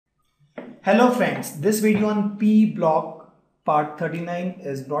Hello friends, this video on P block part 39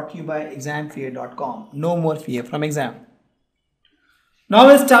 is brought to you by examfear.com. No more fear from exam. Now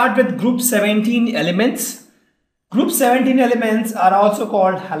we'll start with group 17 elements. Group 17 elements are also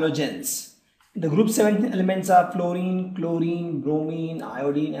called halogens. The group 17 elements are fluorine, chlorine, bromine,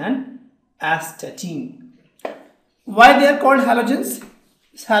 iodine and astatine. Why they are called halogens?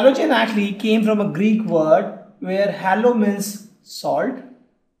 Halogen actually came from a Greek word where halo means salt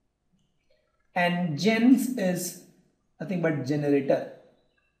and gens is nothing but generator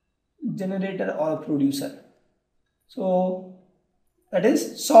or producer. So that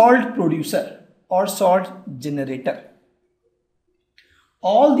is salt producer or salt generator.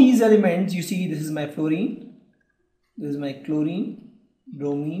 All these elements you see, this is my fluorine, this is my chlorine,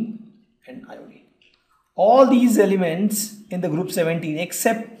 bromine and iodine. All these elements in the group 17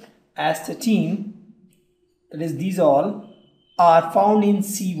 except astatine, that is these all are found in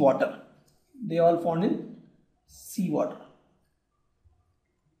seawater. They all found in seawater.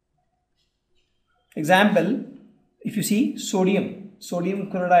 Example, if you see sodium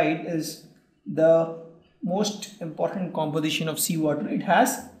chloride is the most important composition of seawater. It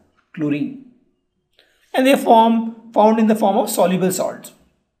has chlorine and they are found in the form of soluble salts.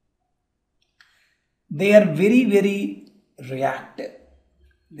 They are very reactive.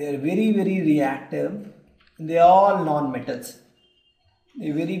 They are very reactive. They are all non-metals. They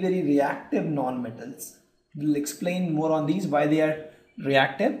are very reactive non-metals. We'll explain more on these, why they are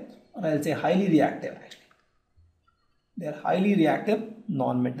reactive, or I'll say highly reactive actually. They are highly reactive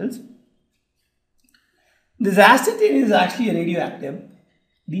non-metals. This astatine is actually radioactive.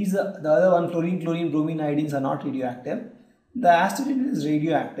 These are the other one, fluorine, chlorine, bromine, iodines are not radioactive. The astatine is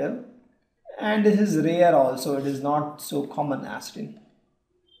radioactive and this is rare also. It is not so common astatine.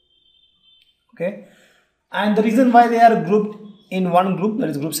 Okay, and the reason why they are grouped in one group, that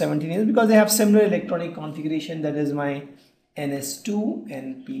is group 17, is because they have similar electronic configuration, that is my NS2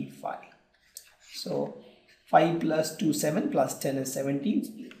 and P5. So 5 plus 2 7 plus 10 is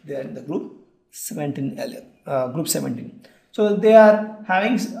 17. They are in the group 17 group 17. So they are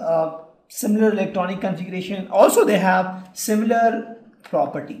having similar electronic configuration. Also they have similar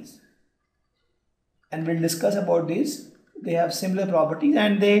properties, and we'll discuss about this. They have similar properties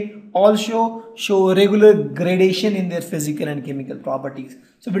and they also show regular gradation in their physical and chemical properties.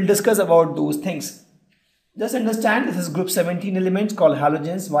 So we'll discuss about those things. Just understand this is group 17 elements called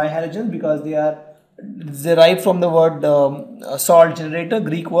halogens. Why halogens? Because they are derived from the word salt generator,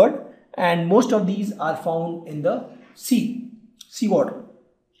 Greek word, and most of these are found in the seawater.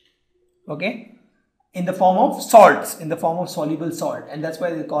 Okay, in the form of salts, in the form of soluble salt, and that's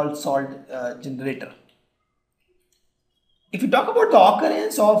why they're called salt generator. If you talk about the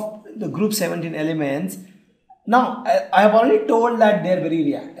occurrence of the group 17 elements, now I have already told that they are very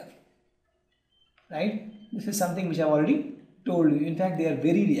reactive, right? This is something which I have already told you. In fact, they are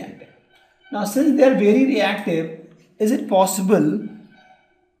very reactive. Now, since they are very reactive, is it possible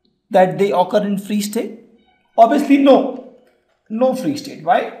that they occur in free state? Obviously, no. No free state.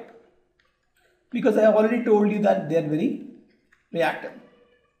 Why? Because I have already told you that they are very reactive.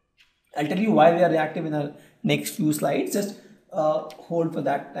 I'll tell you why they are reactive in the next few slides. Just hold for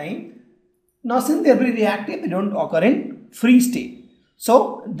that time. Now, since they are very reactive, they don't occur in free state.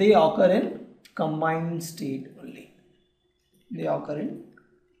 So, they occur in combined state only. They occur in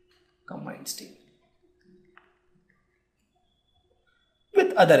combined state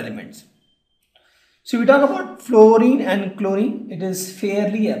with other elements. So, we talk about fluorine and chlorine. It is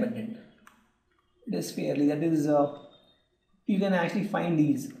fairly abundant. It is fairly, that is, you can actually find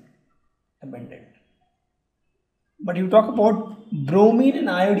these abundant. But you talk about bromine and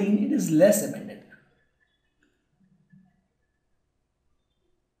iodine, it is less abundant.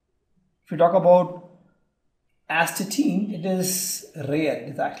 If you talk about astatine, it is rare. It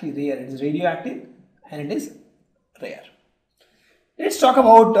is actually rare. It is radioactive and it is rare. Let's talk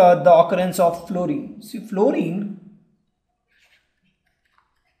about the occurrence of fluorine. See, fluorine,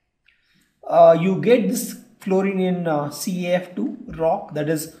 you get this fluorine in CaF2 rock, that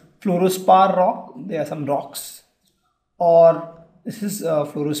is fluorspar rock. There are some rocks, or this is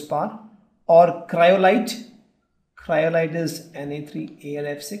fluorspar, or cryolite. Cryolite is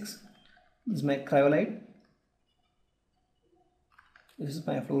Na3AlF6. This is my cryolite. This is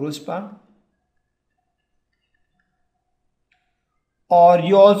my fluorspar. Or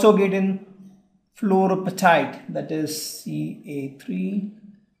you also get in fluoropatite, that is Ca3PO42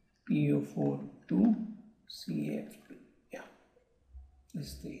 CaF2. Yeah, this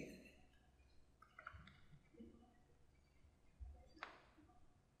is the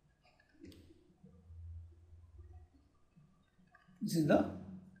This is the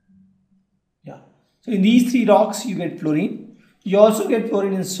Yeah. So in these three rocks you get fluorine. You also get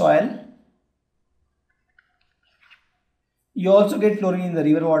fluorine in soil. You also get fluorine in the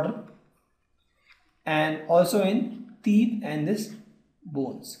river water and also in teeth and this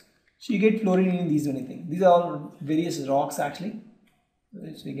bones. So you get fluorine in these many things. These are all various rocks actually.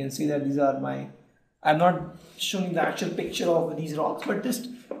 So you can see that these are I'm not showing the actual picture of these rocks, but just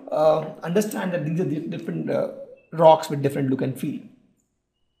understand that these are different rocks with different look and feel.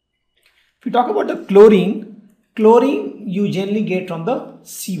 If you talk about the chlorine you generally get from the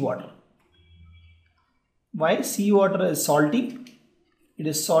seawater. Why? Seawater is salty. It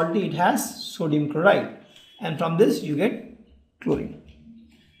is salty, it has sodium chloride, and from this you get chlorine.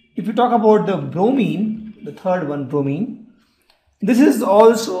 If you talk about the bromine, the third one, bromine, this is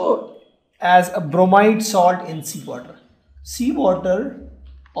also as a bromide salt in seawater. Seawater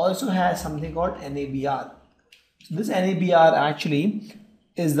also has something called NaBr. So this NaBr actually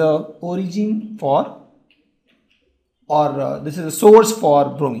is the origin for, or this is a source for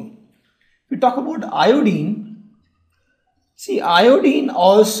bromine. If we talk about iodine, see, iodine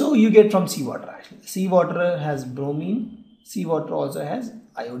also you get from seawater actually. Seawater has bromine, seawater also has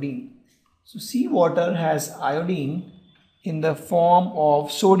iodine. So seawater has iodine in the form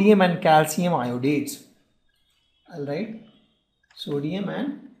of sodium and calcium iodates. Alright, sodium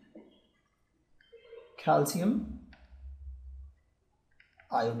and calcium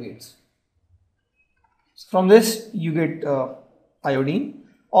iodates. So from this you get iodine.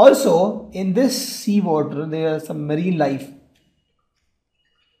 Also in this seawater there are some marine life,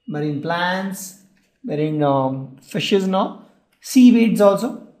 marine plants, marine fishes now, seaweeds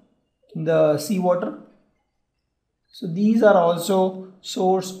also in the seawater. So these are also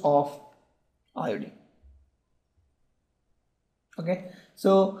source of iodine. Okay,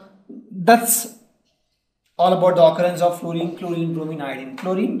 so that's all about the occurrence of fluorine, chlorine, bromine, iodine.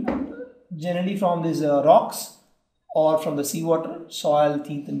 Chlorine generally from these rocks or from the seawater, soil,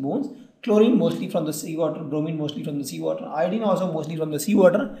 teeth and bones. Chlorine mostly from the seawater, bromine mostly from the seawater, iodine also mostly from the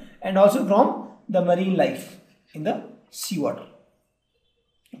seawater, and also from the marine life in the seawater.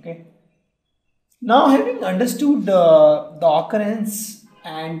 Okay. Now, having understood the occurrence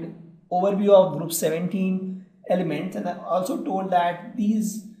and overview of group 17 elements, and I also told that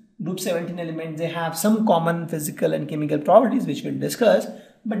these group 17 elements, they have some common physical and chemical properties which we'll discuss,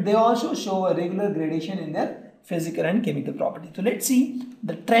 but they also show a regular gradation in their physical and chemical properties. So let's see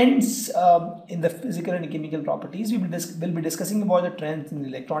the trends in the physical and chemical properties. We'll be discussing about the trends in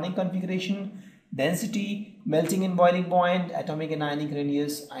electronic configuration, density, melting and boiling point, atomic and ionic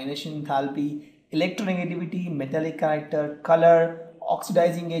radius, ionization enthalpy, electronegativity, metallic character, color,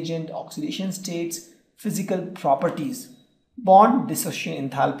 oxidizing agent, oxidation states, physical properties, bond dissociation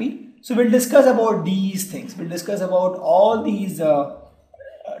enthalpy. So we'll discuss about these things. We'll discuss about all these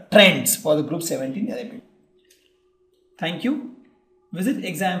trends for the group 17 element. Thank you. Visit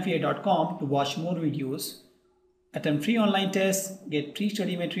examfear.com to watch more videos, attempt free online tests, get free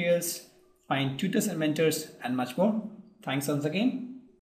study materials, find tutors and mentors, and much more. Thanks once again.